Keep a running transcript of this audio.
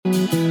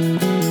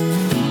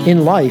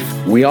In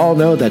life, we all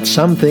know that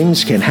some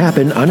things can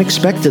happen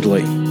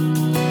unexpectedly.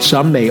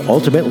 Some may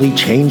ultimately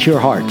change your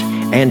heart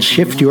and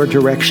shift your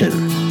direction.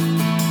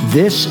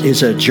 This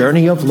is a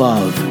journey of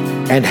love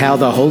and how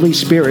the Holy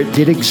Spirit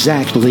did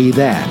exactly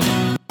that.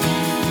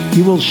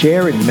 You will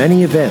share in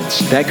many events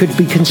that could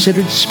be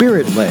considered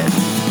Spirit-led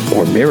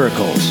or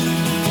miracles.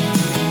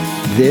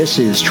 This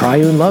is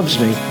Triune Loves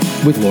Me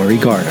with Lori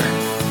Garner.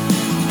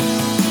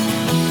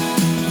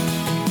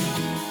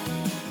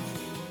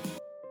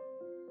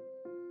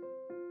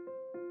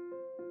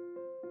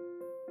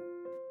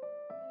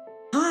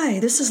 Hi,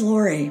 this is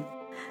Lori,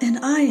 and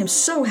I am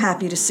so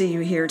happy to see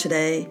you here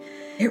today.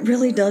 It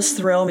really does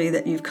thrill me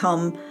that you've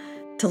come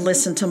to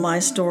listen to my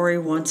story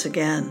once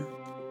again.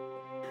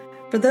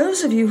 For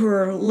those of you who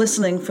are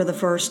listening for the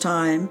first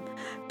time,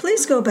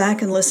 please go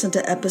back and listen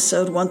to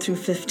episode 1 through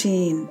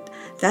 15.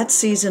 That's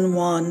season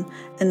 1,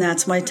 and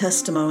that's my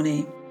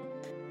testimony.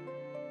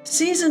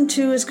 Season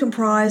 2 is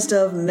comprised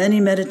of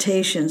many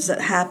meditations that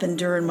happened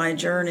during my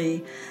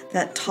journey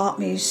that taught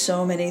me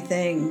so many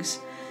things.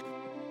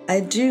 I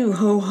do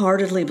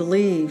wholeheartedly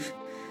believe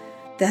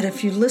that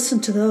if you listen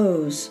to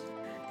those,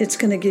 it's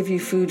going to give you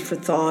food for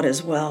thought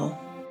as well.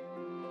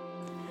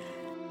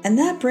 And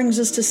that brings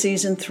us to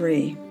Season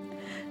 3.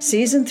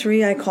 Season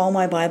 3 I call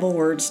my Bible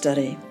Word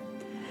Study.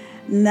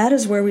 And that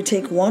is where we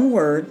take one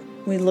word,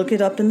 we look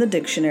it up in the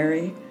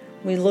dictionary,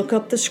 we look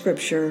up the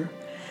scripture,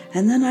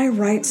 and then I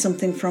write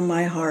something from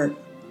my heart.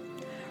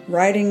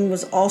 Writing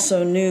was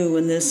also new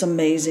in this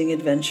amazing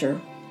adventure.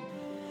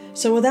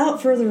 So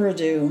without further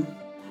ado,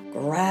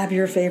 grab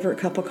your favorite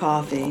cup of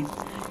coffee,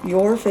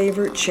 your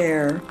favorite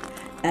chair,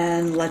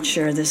 and let's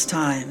share this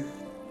time.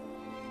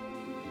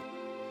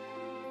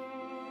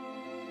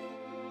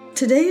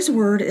 Today's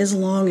word is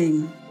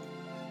longing,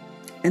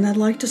 and I'd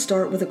like to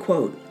start with a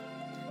quote.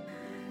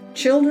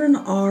 Children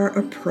are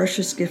a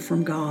precious gift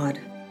from God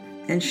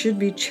and should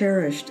be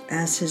cherished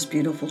as His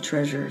beautiful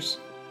treasures.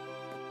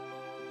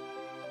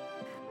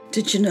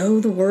 Did you know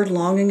the word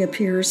longing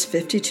appears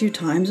 52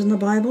 times in the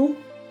Bible?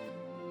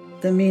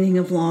 The meaning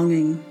of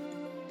longing.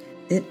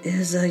 It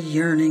is a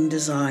yearning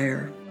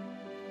desire.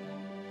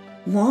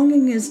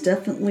 Longing is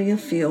definitely a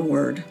feel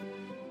word.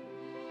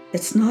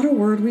 It's not a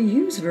word we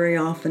use very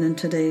often in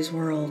today's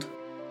world.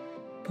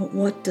 But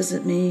what does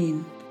it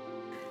mean?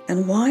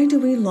 And why do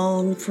we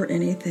long for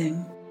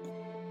anything?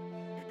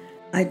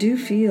 I do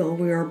feel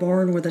we are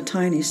born with a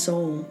tiny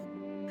soul.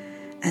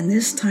 And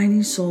this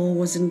tiny soul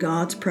was in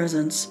God's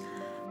presence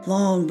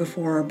long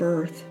before our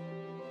birth.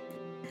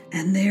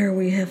 And there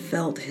we have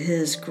felt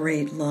His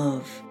great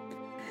love.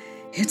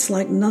 It's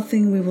like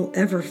nothing we will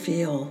ever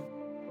feel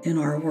in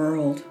our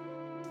world.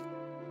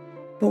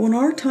 But when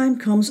our time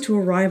comes to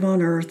arrive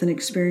on earth and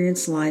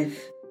experience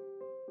life,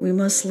 we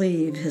must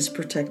leave His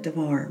protective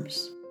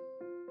arms.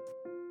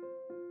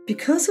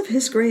 Because of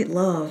His great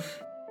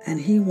love, and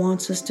He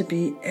wants us to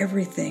be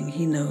everything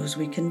He knows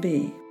we can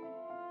be.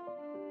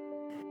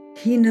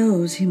 He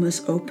knows He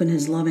must open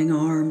His loving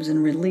arms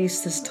and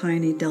release this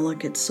tiny,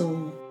 delicate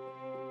soul.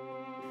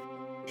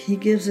 He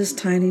gives His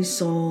tiny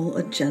soul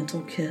a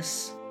gentle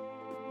kiss,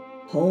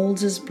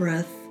 holds His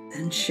breath,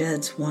 and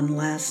sheds one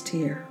last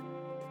tear.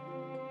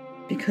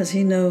 Because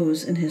He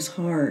knows in His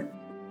heart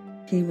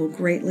He will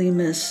greatly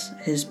miss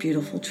His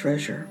beautiful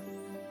treasure.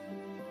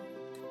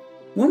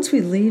 Once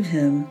we leave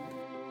Him,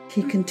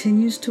 He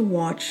continues to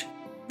watch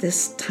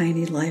this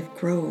tiny life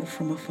grow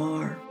from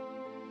afar.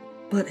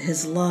 But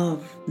His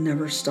love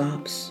never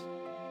stops.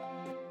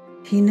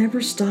 He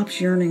never stops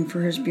yearning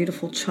for His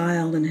beautiful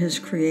child and His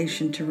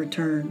creation to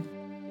return.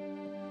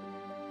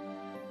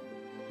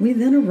 We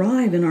then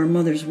arrive in our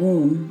mother's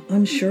womb,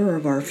 unsure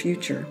of our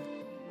future.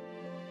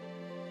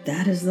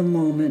 That is the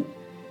moment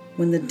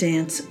when the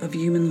dance of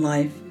human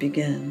life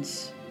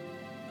begins.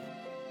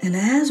 And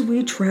as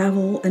we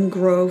travel and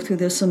grow through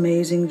this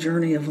amazing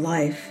journey of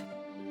life,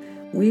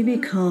 we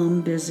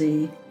become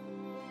busy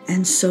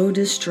and so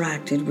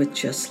distracted with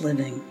just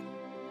living.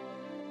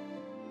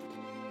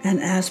 And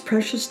as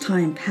precious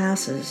time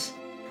passes,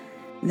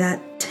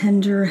 that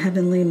tender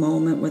heavenly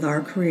moment with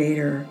our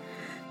Creator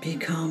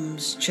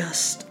becomes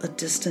just a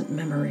distant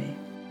memory.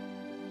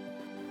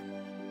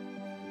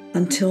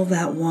 Until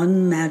that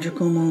one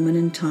magical moment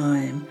in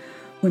time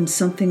when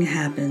something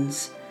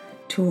happens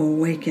to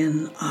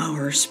awaken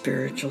our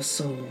spiritual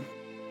soul.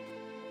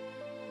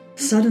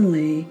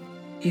 Suddenly,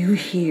 you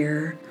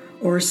hear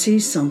or see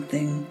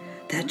something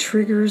that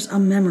triggers a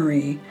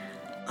memory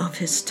of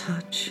His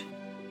touch,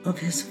 of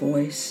His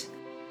voice,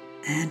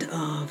 and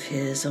of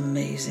His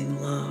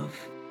amazing love.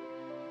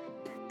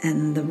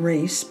 And the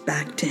race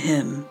back to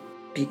Him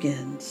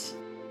begins.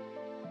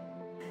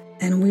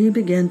 And we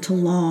begin to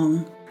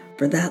long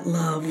for that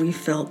love we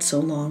felt so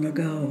long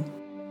ago.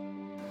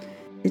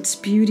 Its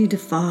beauty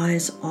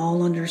defies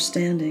all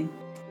understanding.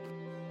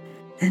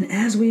 And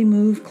as we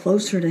move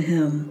closer to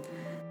Him,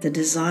 the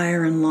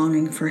desire and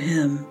longing for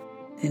Him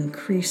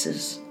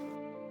increases.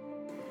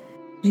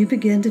 You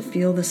begin to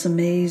feel this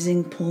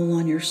amazing pull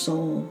on your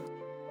soul,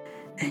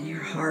 and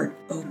your heart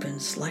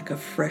opens like a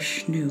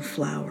fresh new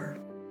flower.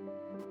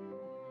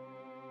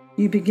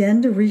 you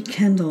begin to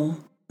rekindle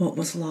what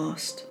was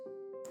lost.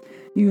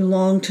 You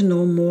long to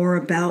know more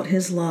about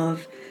His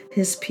love,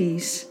 His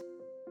peace,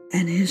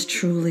 and His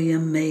truly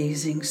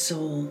amazing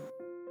soul.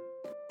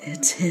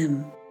 It's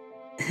Him,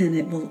 and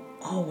it will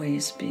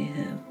always be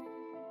Him.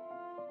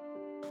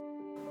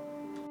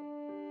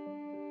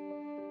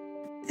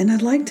 And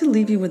I'd like to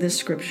leave you with this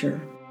scripture.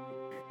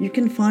 You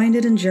can find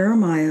it in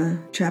Jeremiah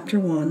chapter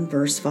 1,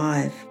 verse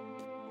 5.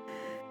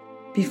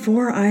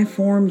 Before I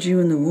formed you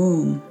in the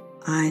womb,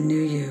 I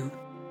knew you.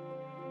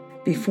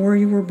 Before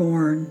you were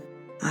born,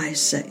 I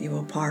set you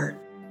apart.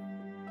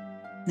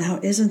 Now,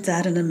 isn't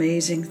that an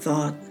amazing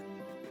thought?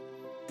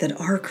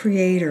 That our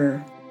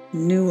Creator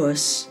knew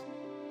us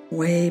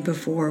way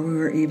before we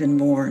were even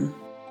born.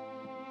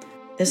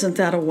 Isn't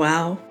that a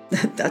wow?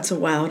 That's a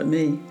wow to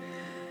me.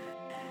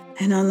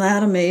 And on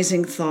that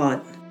amazing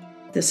thought,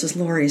 this is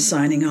Lori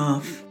signing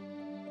off,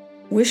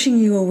 wishing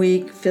you a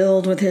week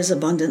filled with His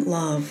abundant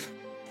love.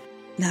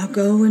 Now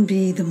go and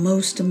be the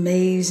most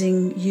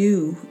amazing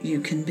you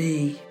can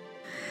be.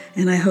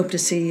 And I hope to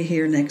see you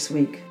here next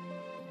week.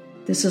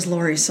 This is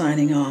Lori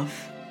signing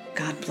off.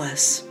 God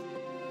bless.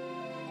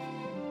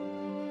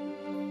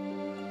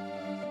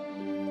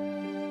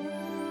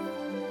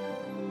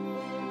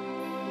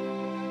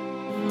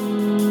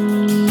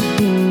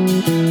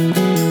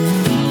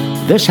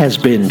 This has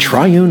been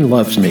Triune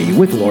Loves Me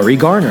with Lori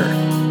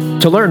Garner.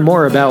 To learn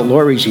more about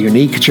Lori's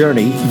unique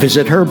journey,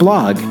 visit her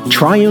blog,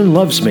 Triune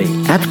Loves Me,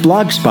 at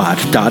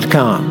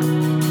blogspot.com.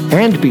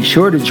 And be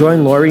sure to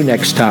join Lori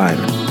next time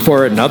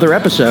for another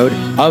episode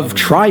of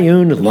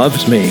Triune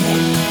Loves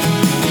Me.